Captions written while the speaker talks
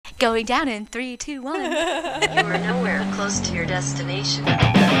Going down in 3, 2, 1. You are nowhere close to your destination.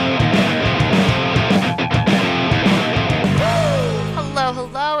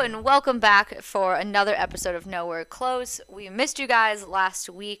 Hello, and welcome back for another episode of Nowhere Close. We missed you guys last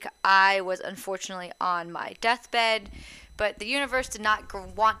week. I was unfortunately on my deathbed, but the universe did not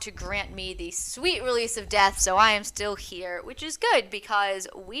want to grant me the sweet release of death, so I am still here, which is good because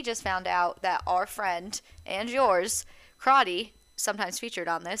we just found out that our friend, and yours, Crotty, sometimes featured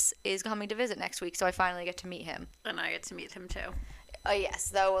on this, is coming to visit next week, so I finally get to meet him. And I get to meet him too. Oh, yes,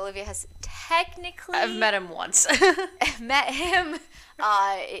 though Olivia has technically... I've met him once. met him.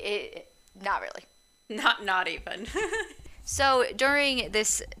 Not really. Not even. So during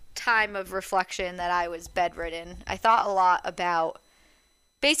this time of reflection that I was bedridden, I thought a lot about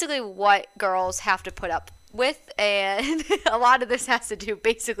basically what girls have to put up with, and a lot of this has to do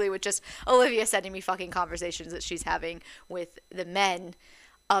basically with just Olivia sending me fucking conversations that she's having with the men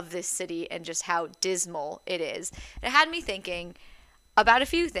of this city and just how dismal it is. It had me thinking about a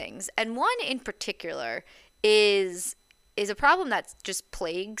few things, and one in particular is a problem that just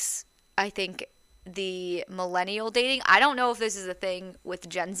plagues, I think, the millennial dating. I don't know if this is a thing with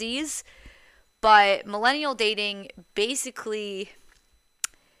Gen Zs, but millennial dating, basically,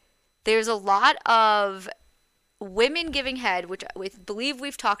 there's a lot of women giving head, which I believe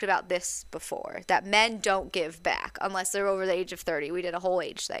we've talked about this before, that men don't give back unless they're over the age of 30. We did a whole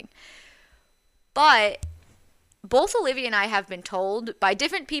age thing. But both Olivia and I have been told by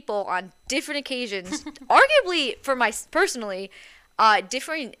different people on different occasions, arguably for my personally,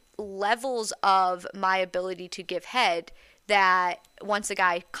 different levels of my ability to give head, that once a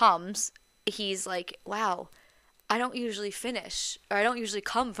guy comes, he's like, wow, I don't usually finish, or I don't usually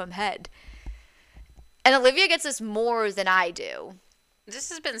come from head. And Olivia gets this more than I do. This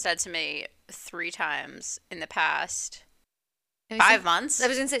has been said to me 3 times in the past 5 Since, months. I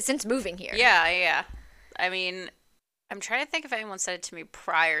was going to say, since moving here. Yeah. I mean, I'm trying to think if anyone said it to me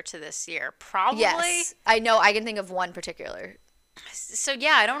prior to this year. Probably. Yes. I know. I can think of one particular. So,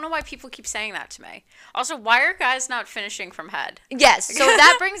 yeah, I don't know why people keep saying that to me. Also, why are guys not finishing from head? Yes. So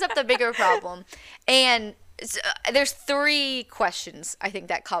that brings up the bigger problem. And there's 3 questions, I think,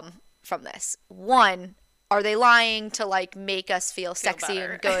 that come from this. One, are they lying to like make us feel sexy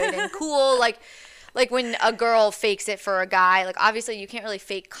better. and good and cool? Like when a girl fakes it for a guy, like obviously you can't really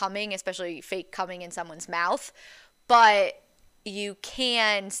fake coming, especially fake coming in someone's mouth, but you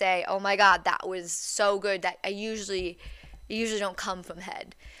can say, oh my God, that was so good that I usually don't come from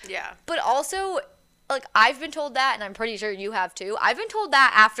head. Yeah. But also, like, I've been told that, and I'm pretty sure you have too. I've been told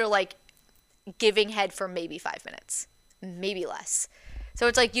that after like giving head for maybe 5 minutes, maybe less. So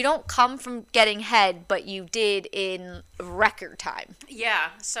it's like you don't come from getting head, but you did in record time. Yeah.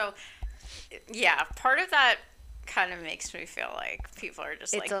 So, yeah, part of that kind of makes me feel like people are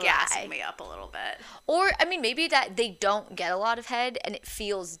just It's like a gassing lie. me up a little bit. Or, I mean, maybe that they don't get a lot of head and it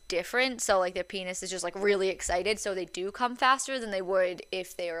feels different. So, like, their penis is just, like, really excited. So they do come faster than they would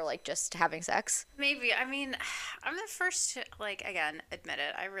if they were, like, just having sex. Maybe. I mean, I'm the first to, like, again, admit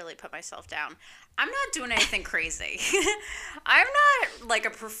it. I really put myself down. I'm not doing anything crazy. I'm not, like, a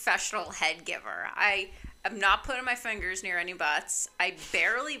professional head giver. I'm not putting my fingers near any butts. I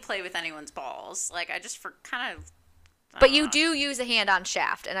barely play with anyone's balls. Like, I just for kind of... But you do use a hand on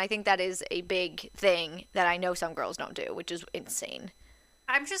shaft, and I think that is a big thing that I know some girls don't do, which is insane.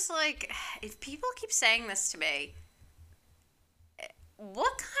 I'm just like, if people keep saying this to me,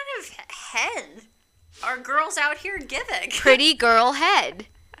 what kind of head are girls out here giving? Pretty girl head.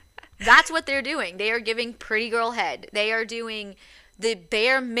 That's what they're doing. They are giving pretty girl head. They are doing the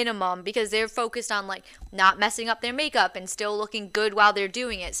bare minimum because they're focused on, like, not messing up their makeup and still looking good while they're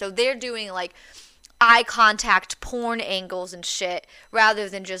doing it. So they're doing, like, eye contact porn angles and shit rather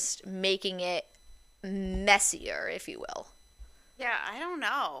than just making it messier, if you will. Yeah, I don't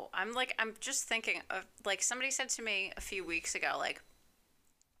know. I'm just thinking of, like, somebody said to me a few weeks ago, like,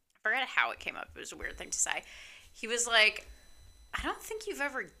 I forget how it came up. It was a weird thing to say. He was like, I don't think you've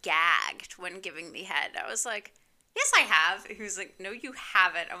ever gagged when giving me head. I was like, yes, I have. He was like, no, you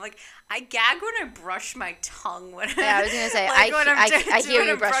haven't. I'm like, I gag when I brush my tongue. Yeah, I was going to say, like I hear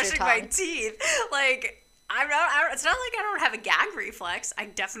you brush brushing your my tongue. teeth. Like, it's not like I don't have a gag reflex. I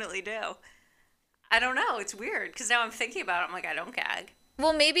definitely do. I don't know. It's weird because now I'm thinking about it. I'm like, I don't gag.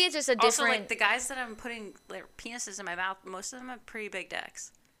 Well, maybe it's just a different... Also, like, the guys that I'm putting their penises in my mouth, most of them have pretty big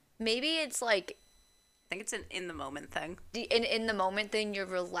dicks. Maybe it's like... I think it's an in-the-moment thing. In the moment thing, you're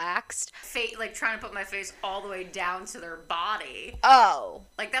relaxed. Like, trying to put my face all the way down to their body. Oh.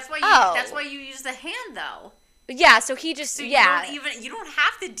 Like, that's why you use the hand, though. Yeah, so he just... So yeah. You don't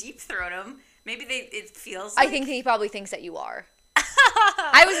have to deep throat him. Maybe it feels I like... think he probably thinks that you are.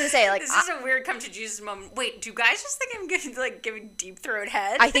 I was gonna say, like, This is a weird come to Jesus moment. Wait, do guys just think I'm giving deep throat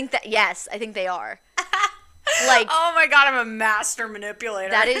head? I think that, yes, I think they are. Like, oh my god, I'm a master manipulator.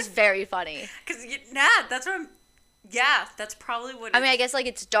 that is very funny. Because, that's what I'm... that's probably what... I mean, I guess, like,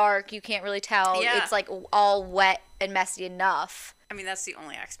 it's dark. You can't really tell. Yeah. It's, like, all wet and messy enough. I mean, that's the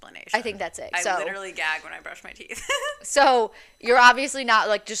only explanation. I think that's it. I So, literally gag when I brush my teeth. so you're obviously not,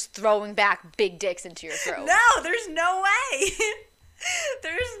 like, just throwing back big dicks into your throat. No, there's no way.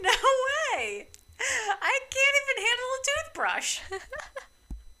 There's no way. I can't even handle a toothbrush.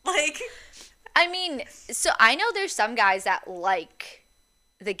 Like... I mean, so I know there's some guys that like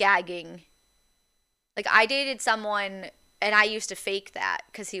the gagging. Like, I dated someone, and I used to fake that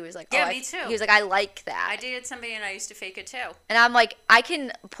because he was like, Yeah, oh, me too. He was like, I like that. I dated somebody and I used to fake it too. And I'm like, I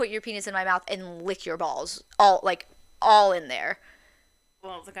can put your penis in my mouth and lick your balls, all in there.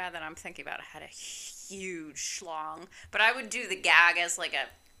 Well, the guy that I'm thinking about had a huge schlong, but I would do the gag as like a...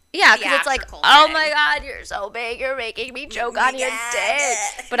 Yeah, because it's like, theatrical oh thing. my god, you're so big, you're making me choke me on your gag.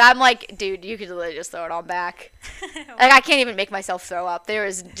 dick. But I'm like, dude, you could literally just throw it on back. Like, I can't even make myself throw up.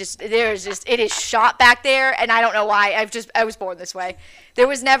 It is shot back there, and I don't know why. I was born this way. There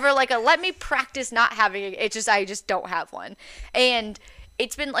was never like a let me practice not having it. I just don't have one. And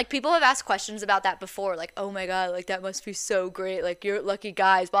it's been like, people have asked questions about that before, like, oh my god, like, that must be so great, like, you're lucky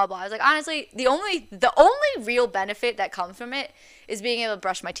guys, blah blah. I was like, honestly, the only real benefit that comes from it is being able to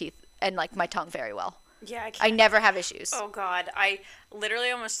brush my teeth and like my tongue very well. Yeah, I can't. I never have issues. Oh god, I literally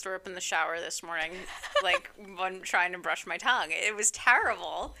almost threw up in the shower this morning, like when trying to brush my tongue. It was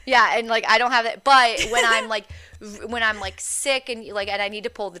terrible. Yeah, and like, I don't have it, but when I'm like sick and like, and I need to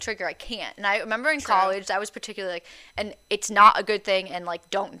pull the trigger, I can't. And I remember in college, I was particularly like, and it's not a good thing, and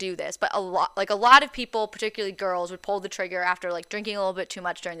like, don't do this, but a lot of people, particularly girls, would pull the trigger after like drinking a little bit too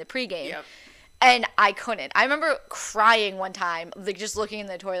much during the pregame. Yep. And I couldn't. I remember crying one time, like, just looking in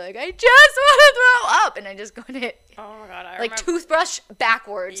the toilet, like, I just want to throw up, and I just couldn't. Oh my god, I Like, remember. toothbrush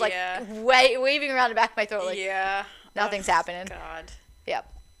backwards, Yeah. like, waving around the back of my throat, like, Yeah. nothing's Oh, happening. God. Yep.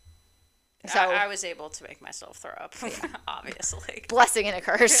 So, I was able to make myself throw up, obviously. blessing and a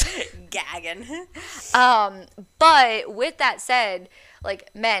curse. Gagging. But with that said,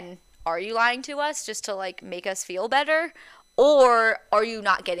 like, men, are you lying to us just to, like, make us feel better? Or are you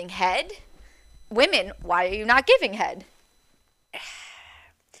not getting head? Women, why are you not giving head?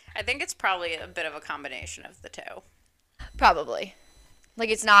 I think it's probably a bit of a combination of the two. Probably. Like,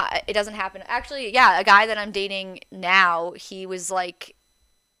 it doesn't happen. Actually, yeah, a guy that I'm dating now, he was like,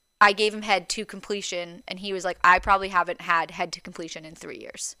 I gave him head to completion, and he was like, I probably haven't had head to completion in 3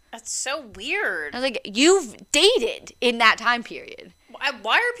 years. That's so weird. I was like, you've dated in that time period. Why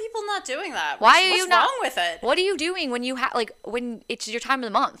are people not doing that? Why are you not? What's wrong with it? What are you doing when you have, like, when it's your time of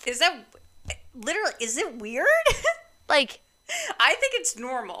the month? Is that literally? Is it weird? Like, I think it's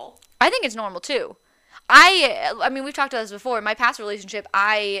normal. I think it's normal too. I mean, we've talked about this before. In my past relationship,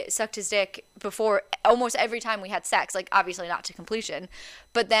 I sucked his dick before almost every time we had sex. Like, obviously not to completion,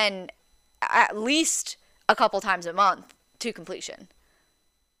 but then at least a couple times a month to completion.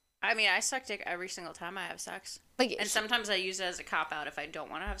 I mean, I suck dick every single time I have sex. Like, And sometimes I use it as a cop-out if I don't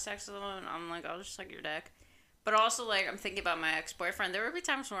want to have sex with someone. I'm like, I'll just suck your dick. But also, like, I'm thinking about my ex-boyfriend. There would be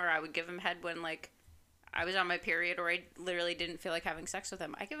times where I would give him head when, like, I was on my period or I literally didn't feel like having sex with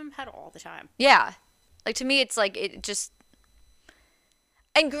him. I give him head all the time. yeah. Like, to me, it's like, it just...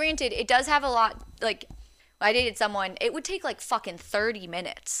 And granted, it does have a lot, like, I dated someone, it would take, like, fucking 30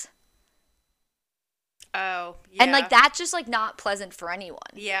 minutes. Oh, yeah. And, like, that's just, like, not pleasant for anyone.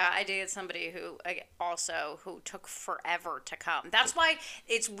 Yeah, I dated somebody who who took forever to come. That's why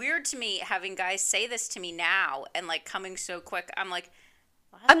it's weird to me having guys say this to me now and, like, coming so quick. I'm like...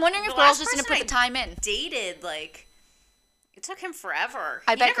 I'm wondering if the girls last just didn't person put the time in. dated, like... It took him forever.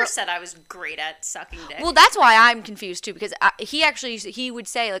 I He bet never girl- said I was great at sucking dick. Well, that's why I'm confused too, because he would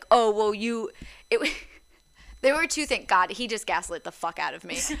say like, "Oh, well, there were two things. God, he just gaslit the fuck out of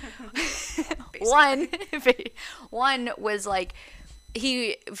me. One was like,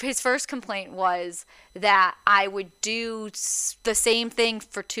 his first complaint was that I would do the same thing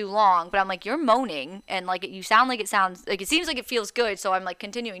for too long, but I'm like, you're moaning and like you sound like it seems like it feels good, so I'm like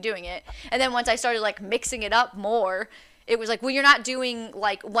continuing doing it. And then once I started like mixing it up more, it was like, well, you're not doing,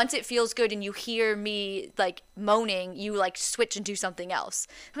 like, once it feels good and you hear me, like, moaning, you, like, switch and do something else.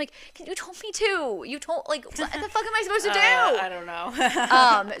 I'm like, you told me to. You told, like, what the fuck am I supposed to do? I don't know.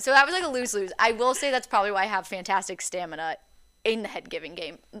 So that was, like, a lose-lose. I will say that's probably why I have fantastic stamina in the head-giving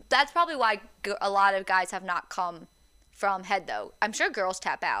game. That's probably why a lot of guys have not come from head, though. I'm sure girls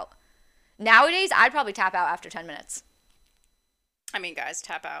tap out. Nowadays, I'd probably tap out after 10 minutes. I mean, guys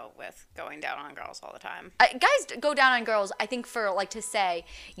tap out with going down on girls all the time. Guys go down on girls, I think, for like to say,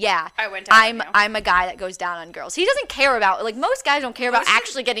 yeah, I went down on you. I'm a guy that goes down on girls. He doesn't care about, like, most guys don't care about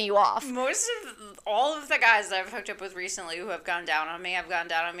actually getting you off. All of the guys that I've hooked up with recently who have gone down on me have gone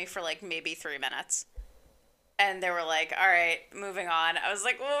down on me for like maybe 3 minutes. And they were like, all right, moving on. I was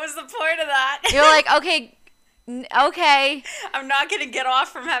like, what was the point of that? You're like, okay. I'm not going to get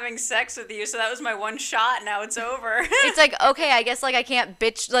off from having sex with you, so that was my one shot. Now it's over. It's like, okay, I guess, like, I can't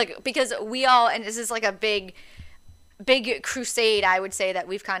bitch, like, because we all, and this is like a big crusade, I would say, that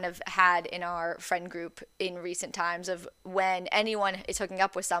we've kind of had in our friend group in recent times of when anyone is hooking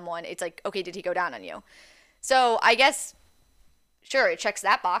up with someone, it's like, okay, did he go down on you? So I guess, sure, it checks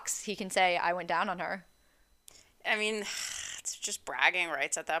that box. He can say, I went down on her. I mean, it's just bragging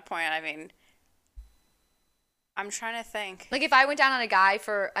rights at that point. I mean, I'm trying to think. Like, if I went down on a guy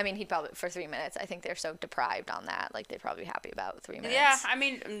for, I mean, he'd probably, for 3 minutes. I think they're so deprived on that. Like, they'd probably be happy about 3 minutes. Yeah, I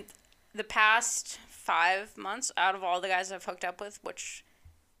mean, the past 5 months, out of all the guys I've hooked up with, which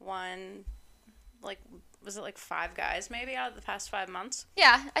one, like, was it like 5 guys maybe out of the past 5 months?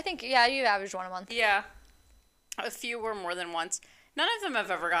 Yeah, I think, yeah, you averaged one a month. Yeah. A few were more than once. None of them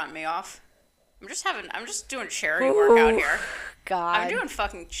have ever gotten me off. I'm just doing charity work out here. God. I'm doing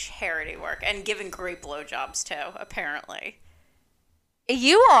fucking charity work and giving great blowjobs too, apparently.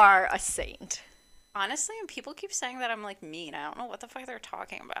 You are a saint. Honestly, and people keep saying that I'm like mean. I don't know what the fuck they're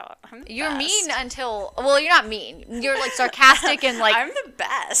talking about. I'm the You're best. mean until, well, you're not mean. You're like sarcastic and like, I'm the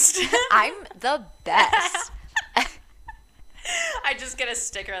best. I'm the best. I just get a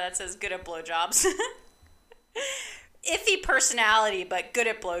sticker that says good at blowjobs. Iffy personality, but good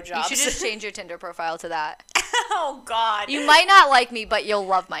at blowjobs. You should just change your Tinder profile to that. Oh, God. You might not like me, but you'll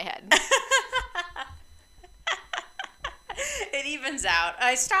love my head. It evens out.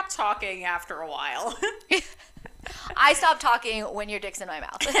 I stopped talking after a while. I stop talking when your dick's in my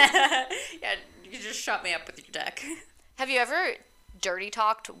mouth. Yeah, you just shut me up with your dick. Have you ever dirty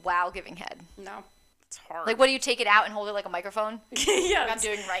talked while giving head? No, it's hard. Like, what do you take it out and hold it like a microphone? Yeah, Like I'm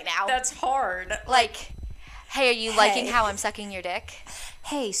doing right now. That's hard. Like, hey, are you liking how I'm sucking your dick?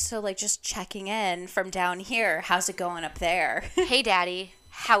 Hey, so like just checking in from down here. How's it going up there? Hey, Daddy,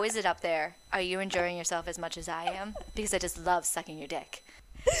 how is it up there? Are you enjoying yourself as much as I am? Because I just love sucking your dick.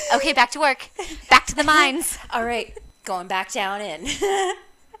 Okay, back to work. Back to the mines. All right, going back down in.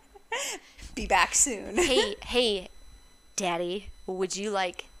 Be back soon. Hey, Daddy, would you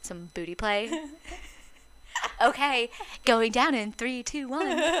like some booty play? Okay, going down in 3, 2, 1.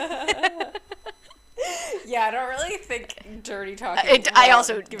 Yeah, I don't really think dirty talking.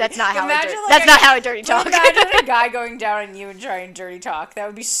 That's not how Imagine, I that's not how I dirty talk. Imagine a guy going down on you and trying dirty talk. That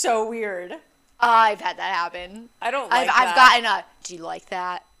would be so weird. I've had that happen. I don't like I've that. gotten a, do you like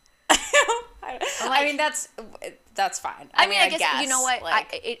that? I mean, that's fine. I mean, I guess, you know what?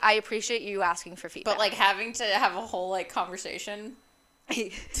 Like, I appreciate you asking for feedback. but like having to have a whole like conversation.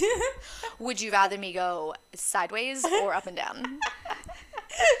 Would you rather me go sideways or up and down?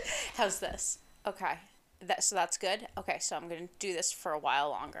 How's this? Okay. So that's good. Okay, so I'm going to do this for a while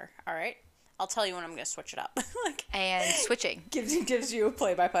longer. All right? I'll tell you when I'm going to switch it up. Like, And switching. gives you a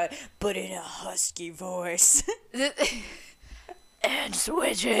play-by-play, but in a husky voice. And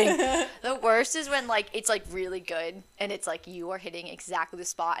switching. The worst is when, like, it's, like, really good, and it's, like, you are hitting exactly the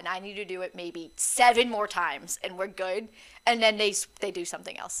spot, and I need to do it maybe 7 more times, and we're good, and then they do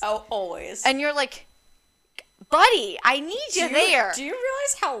something else. Oh, always. And you're like, buddy, I need you there. Do you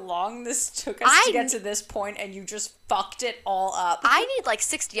realize how long this took us to get to this point, and you just fucked it all up? I need, like,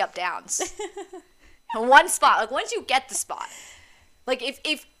 60 up downs. One spot. Like, once you get the spot. Like,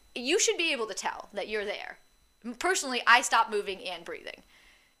 if you should be able to tell that you're there. Personally, I stop moving and breathing.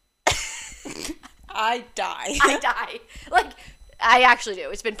 I die. I die. Like, I actually do.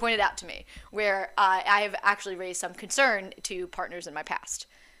 It's been pointed out to me where I have actually raised some concern to partners in my past.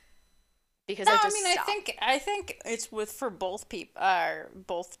 Because No, I just stop. I think it's for both people,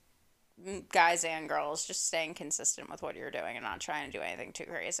 both guys and girls, just staying consistent with what you're doing and not trying to do anything too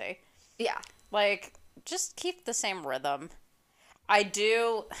crazy. Yeah. Like, just keep the same rhythm.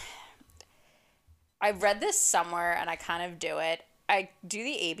 I read this somewhere, and I kind of do it. I do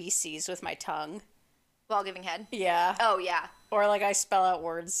the ABCs with my tongue. While giving head? Yeah. Oh, yeah. Or, like, I spell out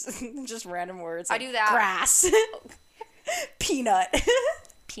words, just random words. I Like do that. Grass. Peanut.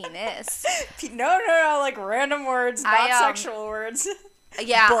 Penis. No, like, random words, not sexual words.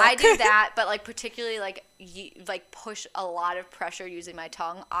 Yeah, Book. I do that, but, like, particularly, like, push a lot of pressure using my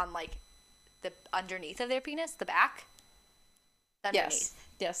tongue on, like, the underneath of their penis, the back. Underneath.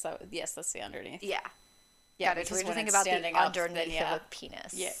 Yes, that's the underneath. Yeah. Yeah, God, it's because weird to when think it's about the standing up, underneath then, yeah. of a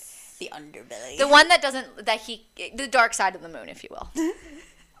penis. Yeah. The underbelly. The one that doesn't, the dark side of the moon, if you will.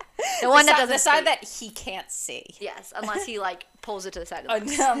 The one that doesn't the side see. that he can't see. Yes, unless he, like, pulls it to the side of the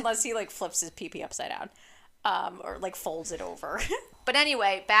moon. Unless he, like, flips his pee-pee upside down. Or, like, folds it over. But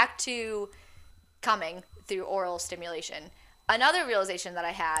anyway, back to coming through oral stimulation. Another realization that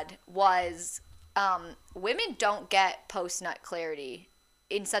I had was women don't get post-nut clarity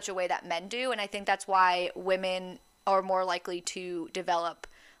in such a way that men do, and I think that's why women are more likely to develop,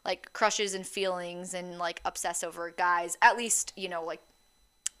 like, crushes and feelings and, like, obsess over guys. At least, you know, like,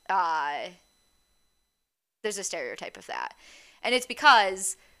 there's a stereotype of that. And it's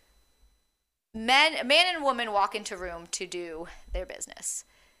because man and woman walk into a room to do their business.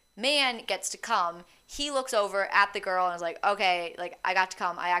 Man gets to come. He looks over at the girl and is like, okay, like, I got to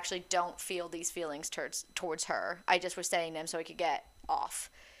come. I actually don't feel these feelings towards her. I just was saying them so I could get off.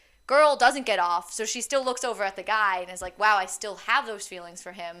 Girl doesn't get off, so she still looks over at the guy and is like, wow, I still have those feelings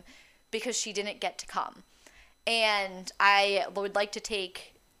for him because she didn't get to come. And I would like to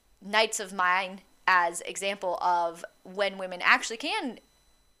take nights of mine as example of when women actually can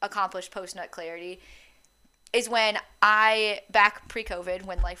accomplish post-nut clarity is when back pre-COVID,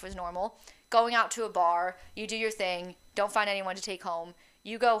 when life was normal, going out to a bar, you do your thing, don't find anyone to take home,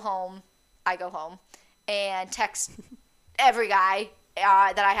 you go home, I go home, and text every guy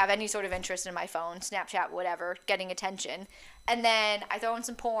that I have any sort of interest in my phone, Snapchat, whatever, getting attention, and then I throw in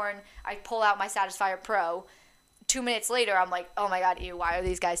some porn, I pull out my Satisfyer Pro, 2 minutes later, I'm like, oh my god, ew, why are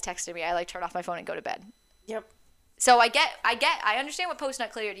these guys texting me? I, like, turn off my phone and go to bed. Yep. So I understand what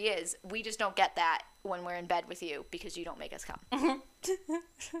post-nut clarity is. We just don't get that when we're in bed with you because you don't make us come.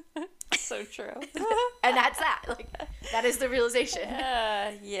 So true. And that's that. Like, that is the realization.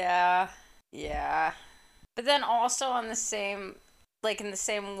 Yeah. But then also on the same, like, in the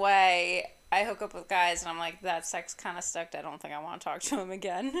same way, I hook up with guys and I'm like, that sex kind of sucked. I don't think I want to talk to him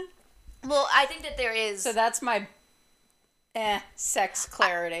again. Well, I think that there is. So that's my sex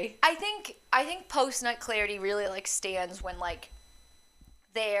clarity. I think post-nut clarity really, like, stands when, like,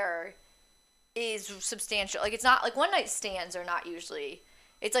 there is substantial, like, it's not, like, one night stands are not usually,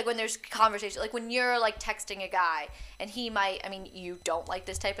 it's like when there's conversation, like when you're, like, texting a guy and he might, I mean, you don't like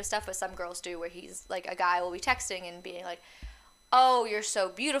this type of stuff, but some girls do, where he's, like, a guy will be texting and being like, oh, you're so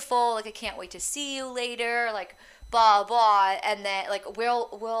beautiful, like, I can't wait to see you later, like, blah blah, and then, like,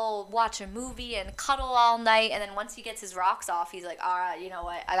 we'll watch a movie and cuddle all night, and then once he gets his rocks off, he's like, all right, you know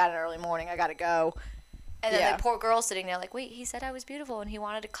what, I got an early morning, I gotta go. And then the poor girl's sitting there like, wait, he said I was beautiful and he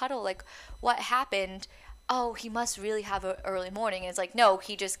wanted to cuddle, like, what happened? Oh, he must really have an early morning. And it's like, no,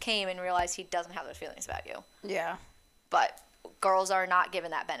 he just came and realized he doesn't have those feelings about you. Yeah. But girls are not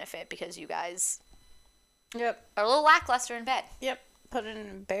given that benefit because you guys are a little lackluster in bed. Yep. Put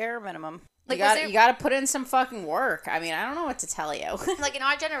in bare minimum. Like, you gotta put in some fucking work. I mean, I don't know what to tell you. Like, in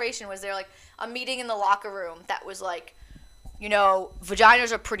our generation, was there, like, a meeting in the locker room that was like, you know,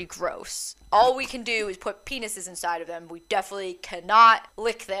 vaginas are pretty gross. All we can do is put penises inside of them. We definitely cannot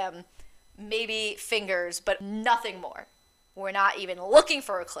lick them. Maybe fingers, but nothing more. We're not even looking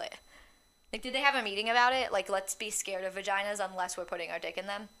for a clit. Like, did they have a meeting about it? Like, let's be scared of vaginas unless we're putting our dick in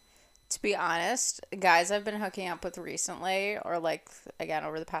them? To be honest, guys I've been hooking up with recently, or, like, again,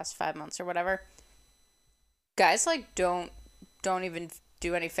 over the past 5 months or whatever, guys, like, don't even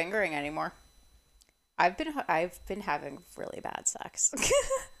do any fingering anymore. I've been having really bad sex.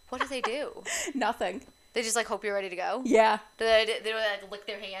 What do they do? Nothing. They just, like, hope you're ready to go? Yeah. Do they like, lick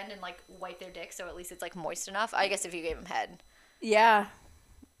their hand and, like, wipe their dick so at least it's, like, moist enough? I guess if you gave them head. Yeah.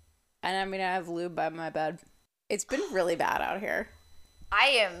 And I mean, I have lube by my bed. It's been really bad out here. I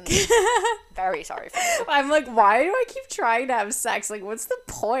am very sorry for you. I'm like, why do I keep trying to have sex? Like, what's the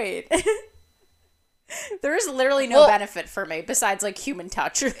point? There is literally no benefit for me besides, like, human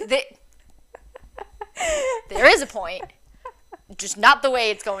touch. There is a point. Just not the way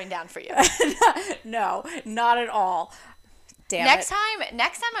it's going down for you. No, not at all. Damn next time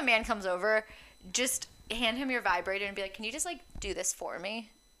a man comes over, just hand him your vibrator and be like, can you just, like, do this for me?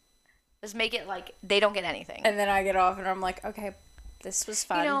 Just make it like they don't get anything. And then I get off and I'm like, okay, this was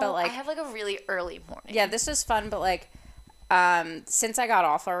fun, but, like, I have, like, a really early morning. Yeah, this was fun, but, like, since I got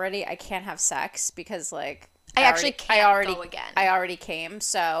off already, I can't have sex because, like, I actually can't go again. I already came,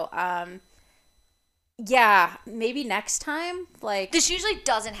 so, yeah, maybe next time, like... This usually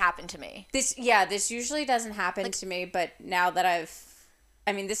doesn't happen to me. This usually doesn't happen to me, but now that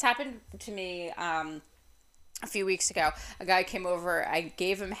this happened to me, a few weeks ago. A guy came over, I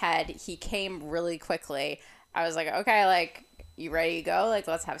gave him head, he came really quickly. I was like, okay, like, you ready to go? Like,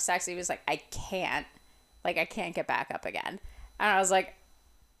 let's have sex. He was like, I can't get back up again. And I was like,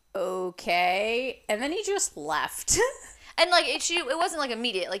 okay. And then he just left. And like it wasn't like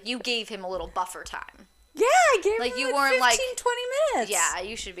immediate. Like you gave him a little buffer time. Yeah, I gave Like, him you like weren't, 15, like- 20 minutes. Yeah,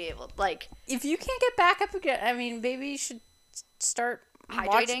 you should be able like If you can't get back up again, I mean, maybe you should start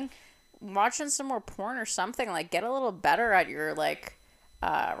hydrating. watching some more porn or something. Like, get a little better at your, like,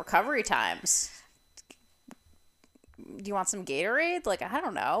 recovery times. Do you want some Gatorade? Like, I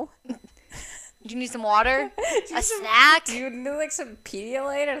don't know. Do you need some water? A snack? Do you need, like, some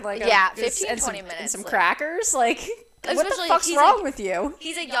Pedialyte and, like, Yeah, a, 15, and 20 some, minutes, and some like- crackers? Like, what the Especially fuck's he's wrong like- with you?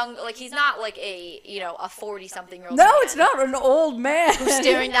 He's a young, like he's not like a, a 40-something-year-old. No, man it's not an old man.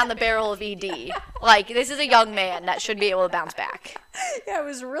 staring down the barrel of ED. Like, this is a young man that should be able to bounce back. Yeah, it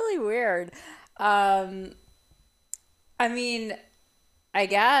was really weird. I mean, I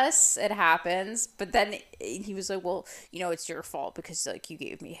guess it happens, but then he was like, well, it's your fault because, like, you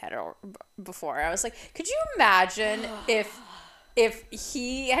gave me head before. I was like, could you imagine if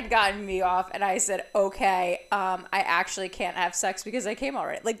he had gotten me off and I said, okay, I actually can't have sex because I came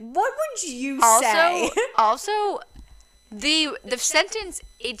already. Like, what would you say? Also, the sentence,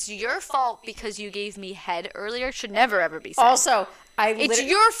 it's your fault because you gave me head earlier, should never ever be said. Also, It's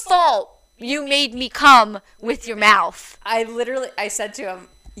your fault you made me come with your mouth. I said to him,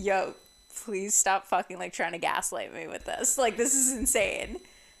 yo, please stop fucking, like, trying to gaslight me with this. Like, this is insane.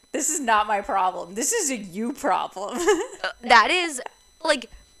 This is not my problem. This is a you problem. That is,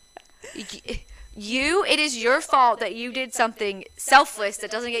 like, it is your fault that you did something selfless that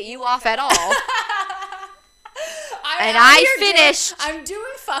doesn't get you off at all. And I finished. I'm doing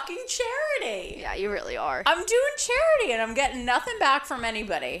fucking charity. Yeah, you really are. I'm doing charity and I'm getting nothing back from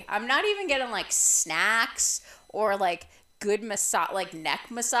anybody. I'm not even getting, like, snacks or, like, good like neck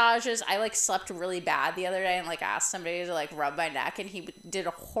massages. I, like, slept really bad the other day and, like, asked somebody to, like, rub my neck and he did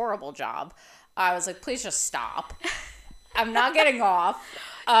a horrible job. I was like, please just stop. I'm not getting off.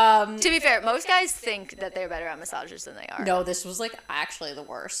 To be fair, most guys think that they're better at massages than they are. No, this was, like, actually the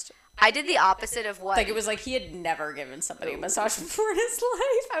worst. I did the opposite of what. Like, it was like he had never given somebody a massage before in his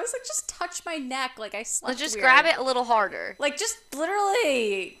life. I was like, just touch my neck. Like, I slept Just weird. grab it a little harder. Like, just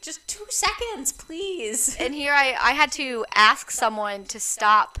literally, just 2 seconds, please. And here I had to ask someone to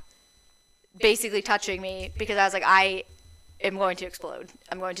stop basically touching me because I was like, I am going to explode.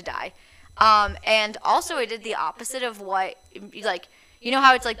 I'm going to die. And also I did the opposite of what, like, you know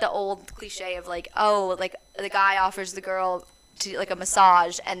how it's like the old cliche of like, oh, like the guy offers the girl to like a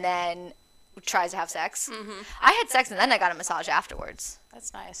massage and then tries to have sex. Mm-hmm. I had sex and then I got a massage afterwards.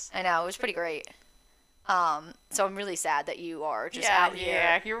 That's nice. I know, it was pretty great. So I'm really sad that you are just out here.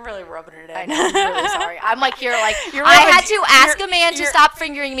 Yeah, you're really rubbing it in. I know, I'm really sorry. I'm like, I rubbing- had to ask a man to you're- stop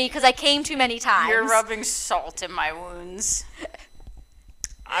fingering me because I came too many times. You're rubbing salt in my wounds.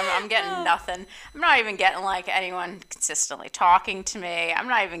 I'm getting nothing. I'm not even getting, like, anyone consistently talking to me. I'm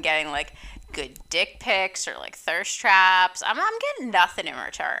not even getting, like, good dick pics or, like, thirst traps. I'm getting nothing in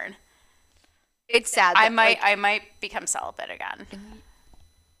return. It's sad. I That, might become celibate again.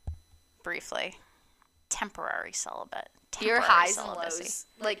 Briefly. Temporary celibate. your Temporary highs and celibacy. lows.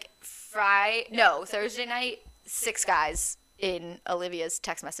 Like Thursday night, 6 guys in Olivia's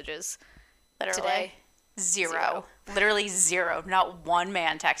text messages. Literally. Today. Zero. Literally zero. Not one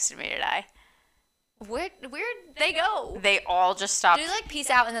man texted me today. Where'd they go? They all just stopped. Do they like peace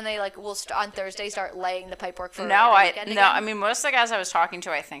out and then they like will on Thursday start laying the pipework for No, the weekend again? I mean, most of the guys I was talking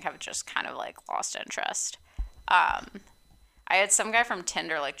to, I think, have just kind of, like, lost interest. I had some guy from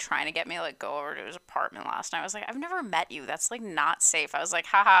Tinder, like, trying to get me, like, go over to his apartment last night. I was like, I've never met you. That's, like, not safe. I was like,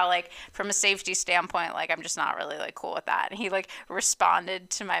 haha, like, from a safety standpoint, like, I'm just not really, like, cool with that. And he, like, responded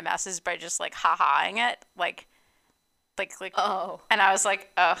to my message by just, like, ha-haing it. Like, Oh. and I was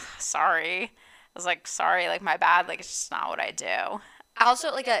like, sorry. I was like, sorry, like, my bad. Like, it's just not what I do. Also,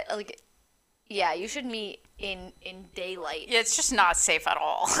 yeah, you should meet in daylight. Yeah, it's just not safe at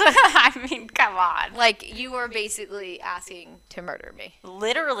all. I mean, come on. Like, you were basically asking to murder me.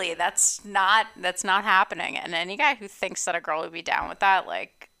 Literally, that's not happening. And any guy who thinks that a girl would be down with that,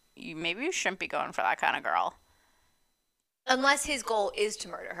 like, maybe you shouldn't be going for that kind of girl. Unless his goal is to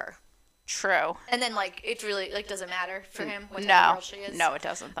murder her. True. And then, like, it really, like, doesn't matter for him what type of No, girl she is. no, it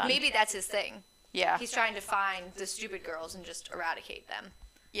doesn't then. Maybe that's his thing. Yeah. He's trying to find the stupid girls and just eradicate them.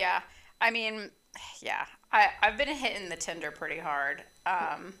 Yeah. I mean, yeah. I've been hitting the Tinder pretty hard.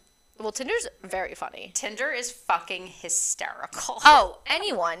 Well, Tinder's very funny. Tinder is fucking hysterical. Oh,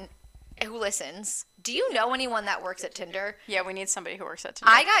 anyone who listens, do you know anyone that works at Tinder? Yeah, we need somebody who works at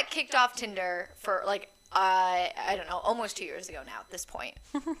Tinder. I got kicked off Tinder for, like, I don't know, almost 2 years ago now at this point.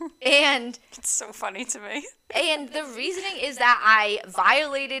 And It's so funny to me. the reasoning is that I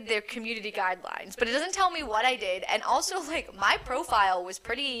violated their community guidelines, but it doesn't tell me what I did. And also, like, my profile was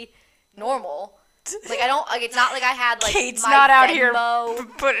pretty normal. Like I don't like. It's not like I had like Kate's my not out Venmo.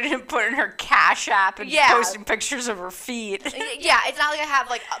 here putting her Cash App and Yeah. posting pictures of her feet. Yeah, it's not like I have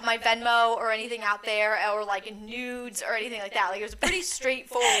like my Venmo or anything out there or like nudes or anything like that. Like it was pretty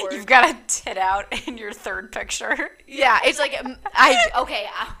straightforward. You've got a tit out in your third picture. Yeah, it's like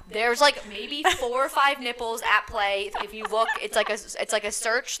there's like maybe 4 or 5 nipples at play. If you look, it's like a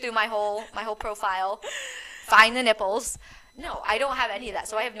search through my whole profile. Find the nipples. No, I don't have any of that.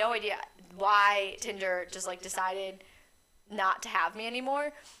 So I have no idea why Tinder just like decided not to have me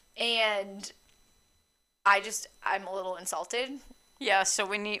anymore. And I'm a little insulted. Yeah, so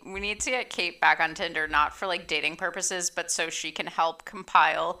we need to get Kate back on Tinder, not for like dating purposes, but so she can help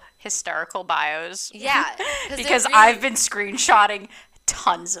compile hysterical bios. Yeah, because really, I've been screenshotting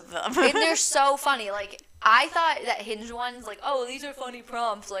tons of them. and they're so funny. Like I thought that Hinge ones, like, oh, these are funny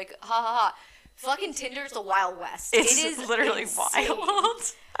prompts, like ha ha ha. Fucking Tinder's the Wild West. It's it is literally insane. wild.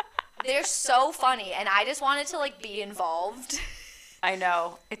 They're so funny, and I just wanted to like be involved. I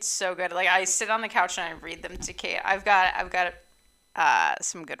know, it's so good. Like I sit on the couch and I read them to Kate. I've got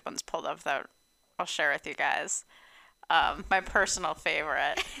some good ones pulled up that I'll share with you guys. My personal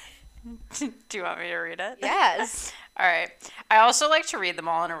favorite. Do you want me to read it? Yes. All right. I also like to read them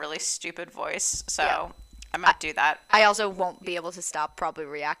all in a really stupid voice, so Yeah. I might do that. I also won't be able to stop probably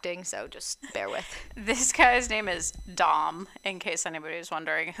reacting, so just bear with. This guy's name is Dom, in case anybody was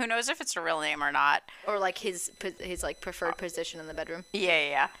wondering. Who knows if it's a real name or not? Or like his like preferred position in the bedroom.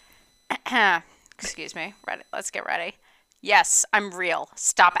 Yeah. Excuse me. Ready? Let's get ready. Yes, I'm real.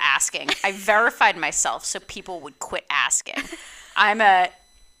 Stop asking. I verified myself so people would quit asking. I'm a...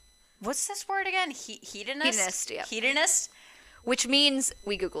 What's this word again? Hedonist? Hedonist, yeah. Hedonist? Which means,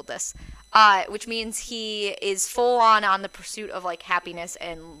 we Googled this, which means he is full on the pursuit of like happiness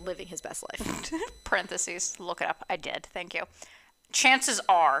and living his best life. Parentheses. Look it up. I did. Thank you. Chances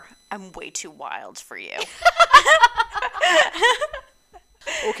are I'm way too wild for you.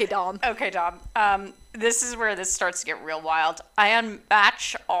 Okay, Dom. Okay, Dom. This is where this starts to get real wild. I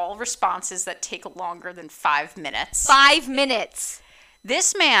unmatch all responses that take longer than 5 minutes. 5 minutes.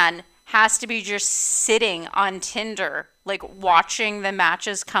 This man has to be just sitting on Tinder, like watching the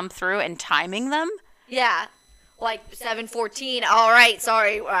matches come through and timing them. Yeah. Like 7:14. All right,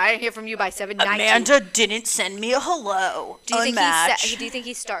 sorry, I didn't hear from you by 7:19. Amanda didn't send me a hello. Do you Unmatch. think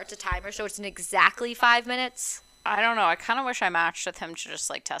he starts a timer so it's in exactly 5 minutes? I don't know. I kind of wish I matched with him to just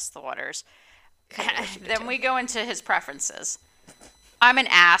like test the waters. Then we go into his preferences. I'm an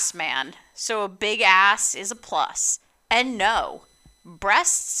ass man, so a big ass is a plus. And no,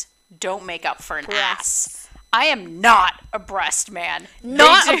 breasts don't make up for an ass. I am not a breast man.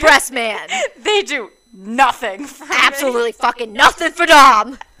 Not a breast man. They do nothing for me. Absolutely fucking nothing for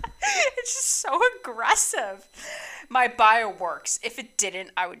Dom. It's just so aggressive. My bio works. If it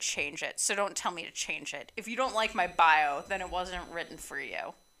didn't, I would change it. So don't tell me to change it. If you don't like my bio, then it wasn't written for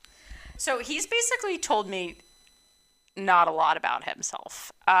you. So he's basically told me not a lot about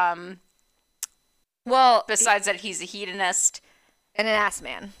himself. Well, Besides that he's a hedonist and an ass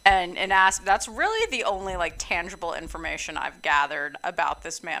man. and an ass. That's really the only like tangible information I've gathered about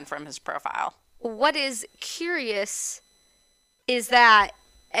this man from his profile. What is curious is that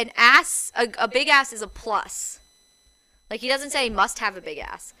an ass, a big ass is a plus. Like, he doesn't say he must have a big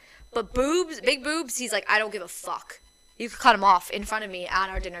ass. But big boobs, he's like, I don't give a fuck. You could cut them off in front of me on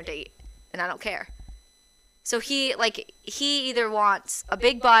our dinner date, and I don't care. So he either wants a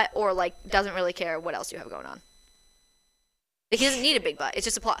big butt or, like, doesn't really care what else you have going on. Like, he doesn't need a big butt. It's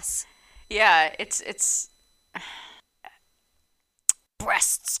just a plus. Yeah, it's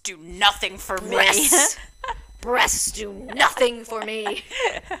breasts do nothing for Breasts. Breasts do nothing for me.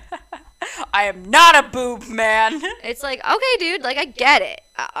 I am not a boob man. It's like, okay, dude, like, I get it.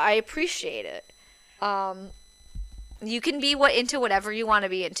 I appreciate it. You can be into whatever you want to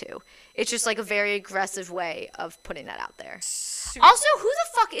be into. It's just, like, a very aggressive way of putting that out there. Also, who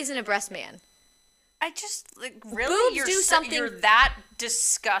the fuck isn't a breast man? I just like really Boobs do something- you're that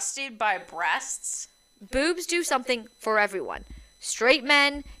disgusted by breasts? Boobs do something for everyone. Straight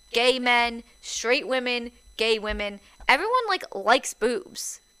men, gay men, straight women, gay women. Everyone, like, likes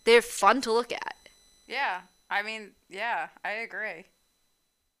boobs. They're fun to look at. Yeah. I mean, yeah, I agree.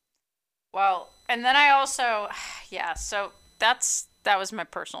 Well, and then I also so that was my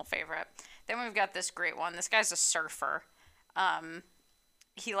personal favorite. Then we've got this great one. This guy's a surfer.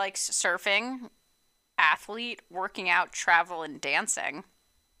 He likes surfing, athlete, working out, travel, and dancing.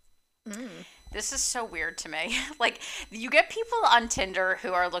 This is so weird to me. Like, you get people on Tinder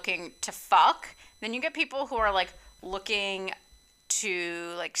who are looking to fuck, then you get people who are, like, looking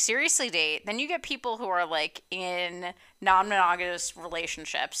to like seriously date. Then you get people who are like in non-monogamous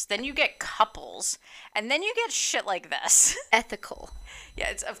relationships. Then you get couples, and then you get shit like this. Ethical. Yeah,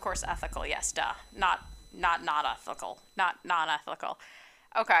 it's of course ethical. Yes, duh. Not ethical. Not non-ethical.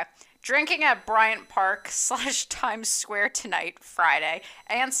 Okay. Drinking at Bryant Park / Times Square tonight, Friday,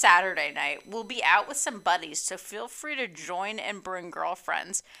 and Saturday night. We'll be out with some buddies, so feel free to join and bring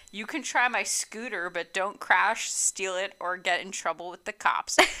girlfriends. You can try my scooter, but don't crash, steal it, or get in trouble with the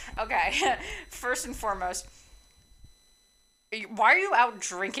cops. Okay. First and foremost, why are you out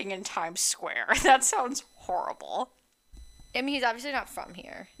drinking in Times Square? That sounds horrible. I mean, he's obviously not from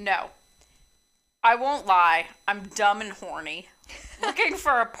here. No. I won't lie. I'm dumb and horny. Looking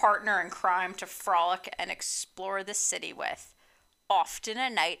for a partner in crime to frolic and explore the city with. Often a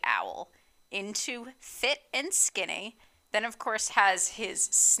night owl. Into fit and skinny. Then, of course, has his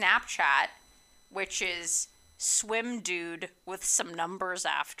Snapchat, which is swim dude with some numbers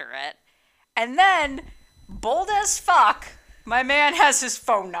after it. And then, bold as fuck, my man has his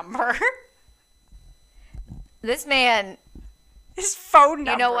phone number. This man, His phone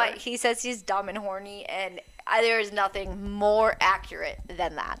number. you know what? He says he's dumb and horny, and there is nothing more accurate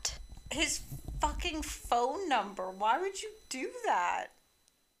than that. His fucking phone number. Why would you do that?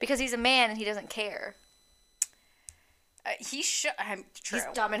 Because he's a man and he doesn't care. He should. True. He's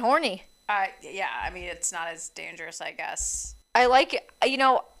dumb and horny. Yeah, I mean, it's not as dangerous, I guess. I like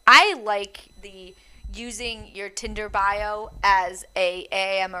the using your Tinder bio as a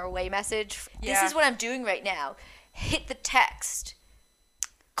AIM or away message. Yeah. This is what I'm doing right now. Hit the text.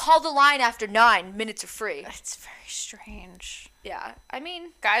 Call the line after 9 minutes are free. It's very strange. Yeah, I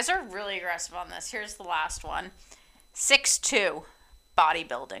mean, Guys are really aggressive on this. Here's the last one. 6'2",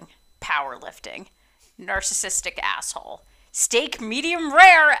 bodybuilding, powerlifting, narcissistic asshole, steak medium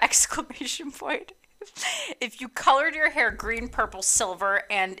rare, ! If you colored your hair green, purple, silver,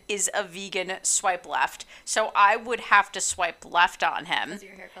 and is a vegan, swipe left. So I would have to swipe left on him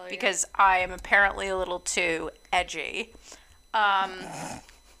your hair color, yeah. because I am apparently a little too edgy.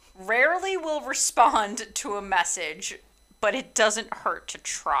 Rarely will respond to a message, but it doesn't hurt to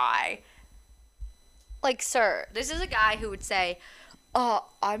try. like, sir, this is a guy who would say, "Oh,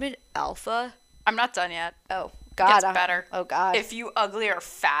 I'm an alpha." I'm not done yet. Oh God, Gets better. Oh God. If you ugly or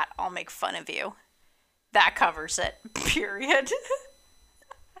fat, I'll make fun of you. That covers it. Period.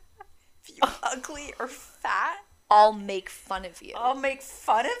 If you ugly or fat, I'll make fun of you. I'll make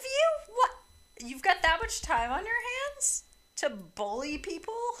fun of you? What? You've got that much time on your hands to bully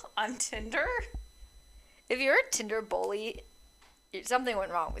people on Tinder? If you're a Tinder bully, something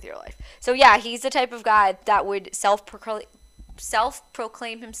went wrong with your life. So yeah, he's the type of guy that would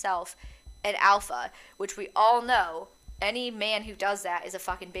self-proclaim himself an alpha, which we all know any man who does that is a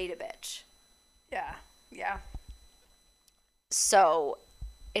fucking beta bitch. Yeah. Yeah. So,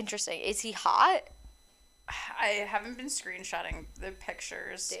 interesting. Is he hot? I haven't been screenshotting the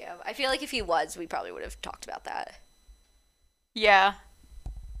pictures. Damn. I feel like if he was, we probably would have talked about that. Yeah.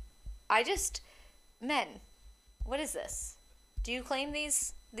 Men, what is this? Do you claim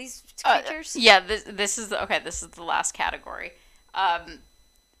these creatures? Yeah, this is the last category.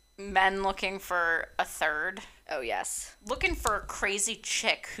 Men looking for a third. Oh, yes. Looking for a crazy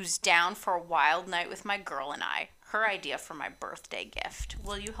chick who's down for a wild night with my girl and I. Her idea for my birthday gift.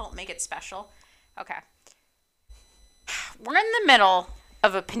 Will you help make it special? Okay. We're in the middle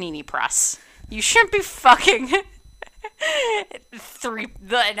of a panini press. You shouldn't be fucking an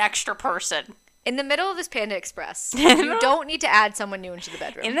extra person. In the middle of this Panda Express, you don't need to add someone new into the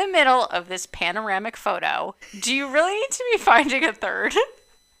bedroom. In the middle of this panoramic photo, do you really need to be finding a third?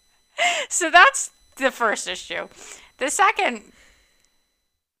 So that's the first issue. The second,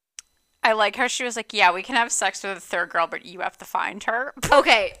 I like how she was like, yeah, we can have sex with a third girl, but you have to find her.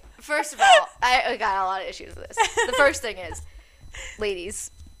 Okay, first of all, I got a lot of issues with this. The first thing is,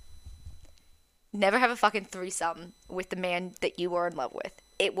 ladies, never have a fucking threesome with the man that you are in love with.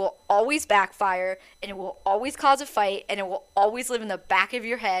 It will always backfire, and it will always cause a fight, and it will always live in the back of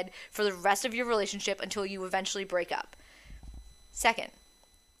your head for the rest of your relationship until you eventually break up. Second,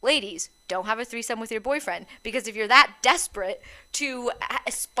 ladies, don't have a threesome with your boyfriend, because if you're that desperate to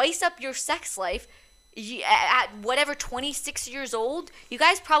spice up your sex life at whatever 26 years old, you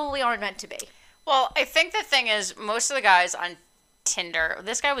guys probably aren't meant to be. Well, I think the thing is, most of the guys on Tinder,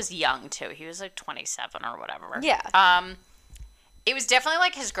 this guy was young too. He was like 27 or whatever. Yeah. It was definitely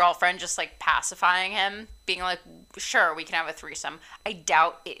like his girlfriend just like pacifying him, being like, sure, we can have a threesome. I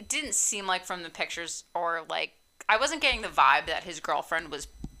doubt, it didn't seem like from the pictures or like, I wasn't getting the vibe that his girlfriend was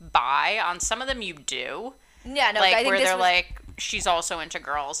bi. On some of them you do. Yeah, no, like I think where this they're was, like, she's also into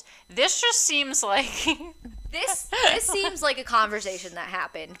girls. This just seems like This seems like a conversation that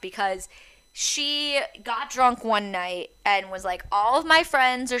happened because she got drunk one night and was like, all of my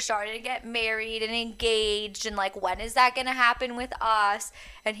friends are starting to get married and engaged, and like, when is that gonna happen with us?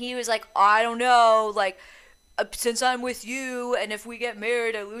 And he was like, I don't know, like, since I'm with you, and if we get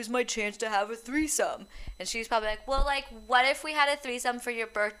married, I lose my chance to have a threesome. And she's probably like, well, like, what if we had a threesome for your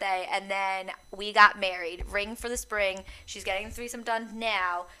birthday, and then we got married? Ring for the spring. She's getting the threesome done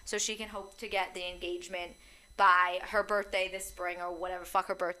now, so she can hope to get the engagement by her birthday this spring, or whatever fuck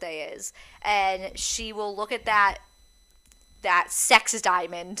her birthday is. And she will look at that sex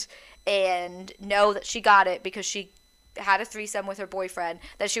diamond and know that she got it because she had a threesome with her boyfriend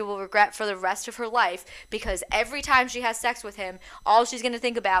that she will regret for the rest of her life, because every time she has sex with him, all she's going to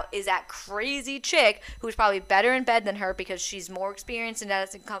think about is that crazy chick who's probably better in bed than her because she's more experienced and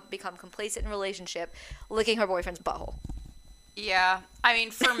doesn't become complacent in a relationship, licking her boyfriend's butthole. Yeah. I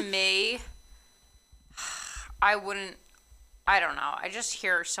mean, for me, I don't know. I just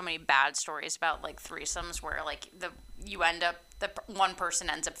hear so many bad stories about like threesomes where like the one person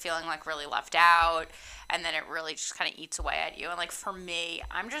ends up feeling like really left out, and then it really just kind of eats away at you. And like for me,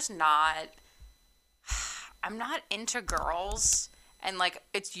 I'm not into girls, and like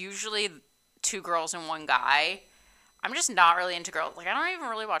it's usually 2 girls and 1 guy. I'm just not really into girls. Like I don't even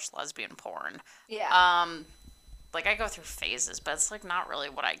really watch lesbian porn. Yeah. Like I go through phases, but it's like not really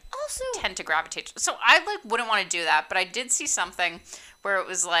what I Also tend to gravitate to. So I like wouldn't want to do that, but I did see something where it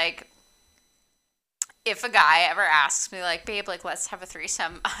was like, if a guy ever asks me like, babe, like let's have a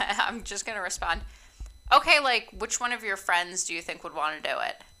threesome, I'm just gonna respond, okay, like which one of your friends do you think would want to do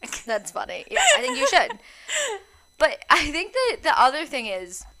it? That's funny. Yeah, I think you should. But I think that the other thing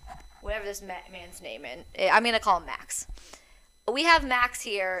is, whatever this man's name is, I'm gonna call him Max. We have Max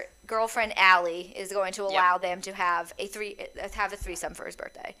here. Girlfriend Allie is going to allow them to have a threesome for his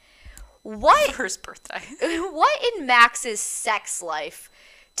birthday. What For his birthday. What in Max's sex life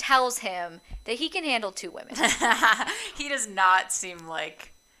tells him that he can handle 2 women? He does not seem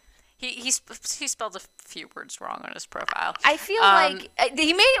like he spelled a few words wrong on his profile. I feel like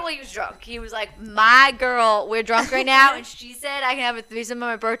he made it while he was drunk. He was like, my girl, we're drunk right now, and she said I can have a threesome on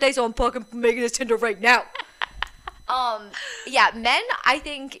my birthday, so I'm fucking making this Tinder right now. Yeah, men, I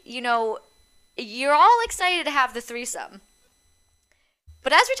think, you're all excited to have the threesome.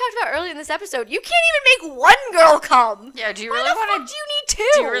 But as we talked about earlier in this episode, you can't even make 1 girl come. Yeah, do you Why really the want fuck to? do you need 2?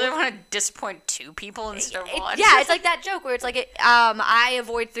 Do you really want to disappoint 2 people instead of 1? Yeah, it's like that joke where it's like, I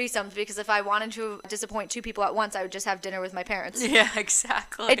avoid threesomes because if I wanted to disappoint 2 people at once, I would just have dinner with my parents. Yeah,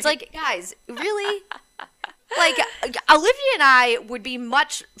 exactly. It's like, guys, really? Like, Olivia and I would be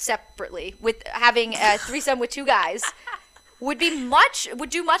much separately with having a threesome with 2 guys. Would do much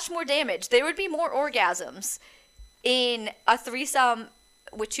more damage. There would be more orgasms in a threesome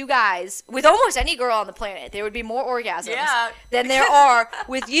with 2 guys, with almost any girl on the planet. There would be more orgasms than there are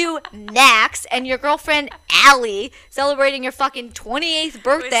with you, Max, and your girlfriend, Allie, celebrating your fucking 28th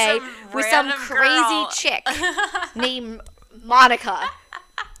birthday with some crazy chick named Monica.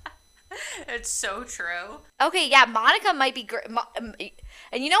 It's so true. Okay, yeah, Monica might be great.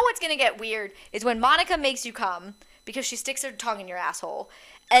 And you know what's going to get weird is when Monica makes you come because she sticks her tongue in your asshole.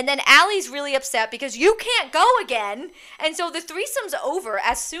 And then Allie's really upset because you can't go again. And so the threesome's over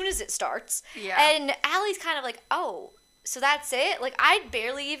as soon as it starts. Yeah. And Allie's kind of like, oh, so that's it? Like, I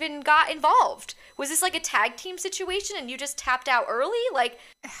barely even got involved. Was this like a tag team situation and you just tapped out early? Like,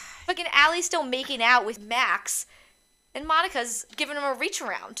 fucking Allie's still making out with Max. And Monica's giving him a reach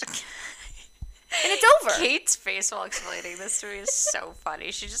around. And it's over. Kate's face while explaining this to me is so funny.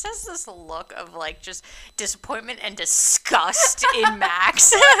 She just has this look of like just disappointment and disgust in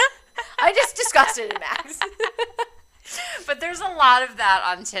Max. I just disgusted in Max. But there's a lot of that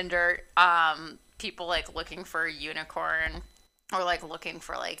on Tinder. People like looking for a unicorn, or like looking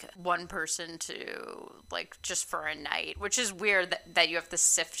for like one person to like just for a night, which is weird that you have to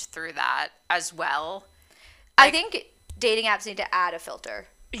sift through that as well. I think dating apps need to add a filter.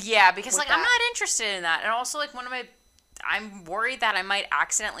 Yeah, because like that. I'm not interested in that. And also like I'm worried that I might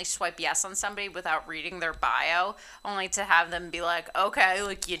accidentally swipe yes on somebody without reading their bio, only to have them be like, okay,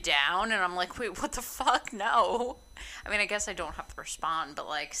 like you down? And I'm like, wait, what the fuck? No. I mean, I guess I don't have to respond, but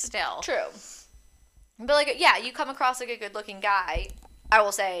like still. True. But like, yeah, you come across like a good looking guy. I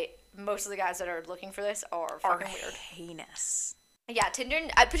will say most of the guys that are looking for this are fucking weird. Heinous. Yeah, Tinder,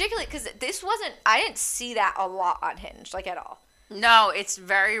 particularly because I didn't see that a lot on Hinge, like at all. No, it's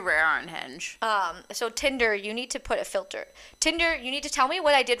very rare on Hinge. So Tinder, you need to put a filter. Tinder, you need to tell me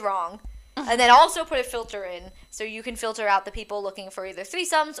what I did wrong, and then also put a filter in so you can filter out the people looking for either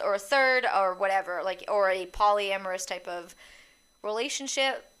threesomes or a third or whatever, like, or a polyamorous type of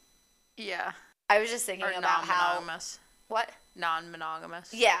relationship. Yeah. I was just thinking Or about how non-monogamous. what?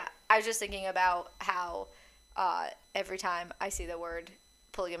 Non-monogamous. Yeah, I was just thinking about how every time I see the word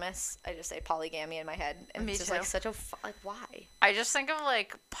polygamous, I just say polygamy in my head, and Me it's just too. like such a like why? I just think of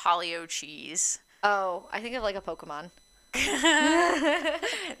like polio cheese. Oh, I think of like a Pokemon.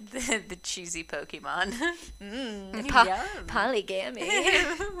 The cheesy Pokemon. Polygamy.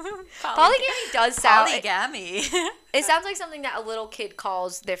 Polygamy does sound. Polygamy. It sounds like something that a little kid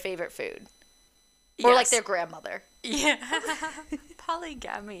calls their favorite food, or like Yes. their grandmother. Yeah.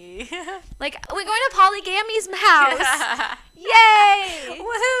 Polygamy. Like, we're going to Polygamy's house. Yay!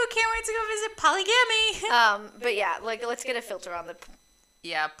 Woohoo! Can't wait to go visit Polygamy. But yeah, like, let's get a filter on the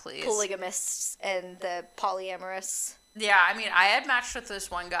Yeah, please. polygamists and the polyamorous. Yeah, I mean, I had matched with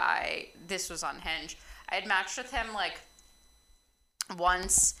this one guy. This was on Hinge. I had matched with him like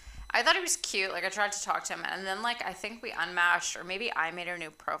once. I thought he was cute. Like, I tried to talk to him, and then like I think we unmatched, or maybe I made a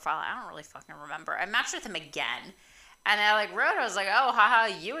new profile. I don't really fucking remember. I matched with him again, and I like wrote. I was like, "Oh, haha,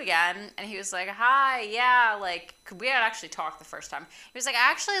 you again?" And he was like, "Hi, yeah." Like, we had actually talked the first time. He was like,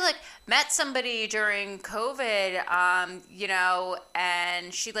 "I actually like met somebody during COVID, you know,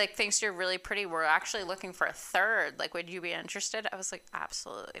 and she like thinks you're really pretty. We're actually looking for a third. Like, would you be interested?" I was like,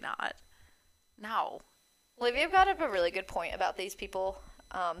 "Absolutely not. No." Olivia brought up a really good point about these people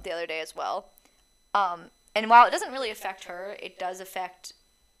the other day as well. And while it doesn't really affect her, it does affect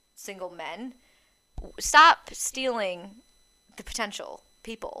single men. Stop stealing the potential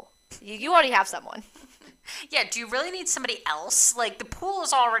people. You already have someone. Yeah, do you really need somebody else? Like, the pool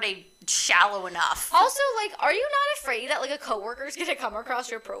is already shallow enough. Also, like, are you not afraid that, like, a coworker's gonna come across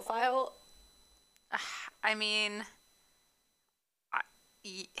your profile? I mean,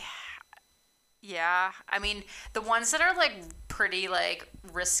 yeah. I mean, the ones that are, like, pretty, like,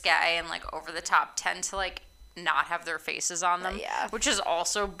 risque and, like, over the top tend to, like, not have their faces on them. Yeah. Which is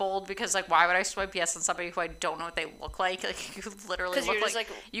also bold because, like, why would I swipe yes on somebody who I don't know what they look like? Like, you could literally 'Cause look you're just, like,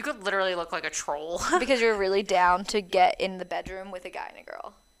 like- you could literally look like a troll. Because you're really down to get in the bedroom with a guy and a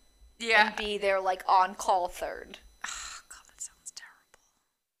girl. Yeah. And be their, like, on-call third. God, that sounds terrible.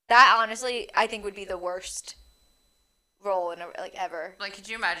 That, honestly, I think would be the worst role in, like, ever. Like, could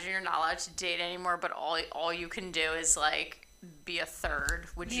you imagine you're not allowed to date anymore, but all you can do is like be a third?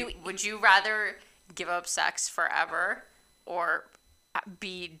 Would you rather give up sex forever or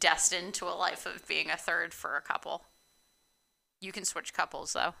be destined to a life of being a third for a couple? You can switch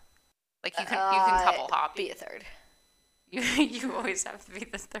couples though. Like you can couple hop. Be a third. You always have to be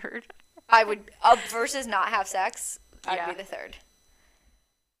the third. I would, versus not have sex, I'd Yeah. be the third.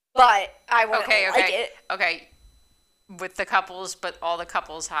 But I wouldn't Okay. like it. Okay. With the couples, but all the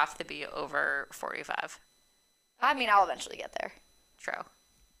couples have to be over 45. I mean, I'll eventually get there. True.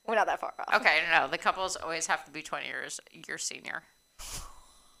 We're not that far off. Okay, no, the couples always have to be 20 years your senior.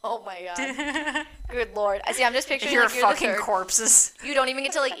 Oh my god. Good lord. I see. I'm just picturing You're like, you're the fucking third. corpses. You don't even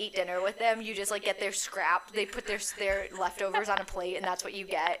get to like eat dinner with them. You just like get their scrap. They put their leftovers on a plate, and that's what you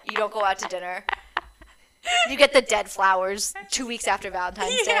get. You don't go out to dinner. You get the dead flowers 2 weeks after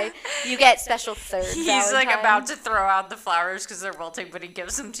Valentine's Day. You get special third. He's Valentine. like about to throw out the flowers because they're wilting, but he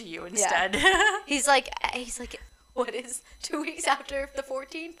gives them to you instead. He's like, what is 2 weeks after the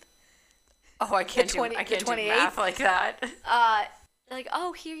 14th? Oh, I can't The do 28th? math like that. Like,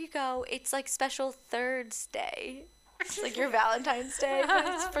 oh, here you go. It's like special thirds day. It's like your Valentine's Day, but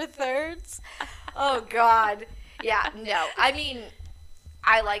it's for thirds. Oh God. Yeah. No. I mean,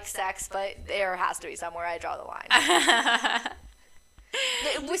 I like sex, but there has to be somewhere I draw the line.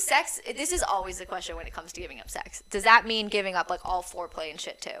 With sex, this is always the question when it comes to giving up sex. Does that mean giving up like all foreplay and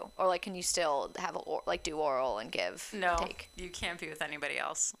shit too, or like can you still have do oral and give? No, Take? you can't be with anybody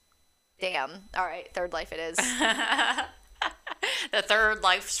else. Damn. All right. Third life it is. The third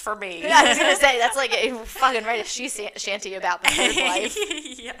life's for me. Yeah, I was gonna say that's like a fucking write a shanty about the third life.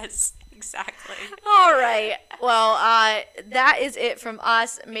 Yes, exactly. All right. Well, that is it from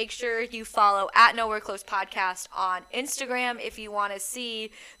us. Make sure you follow at Nowhere Close Podcast on Instagram if you want to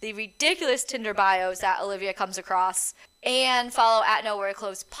see the ridiculous Tinder bios that Olivia comes across. And follow at Nowhere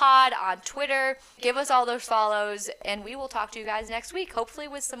Close Pod on Twitter. Give us all those follows, and we will talk to you guys next week, hopefully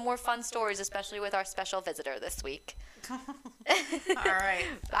with some more fun stories, especially with our special visitor this week. All right.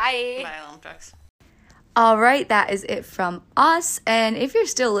 Bye. Bye, Olympics. All right, that is it from us. And if you're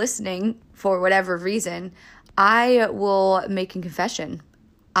still listening for whatever reason, I will make a confession.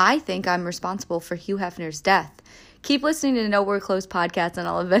 I think I'm responsible for Hugh Hefner's death. Keep listening to Nowhere Close Podcast, and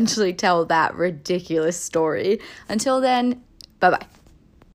I'll eventually tell that ridiculous story. Until then, bye-bye.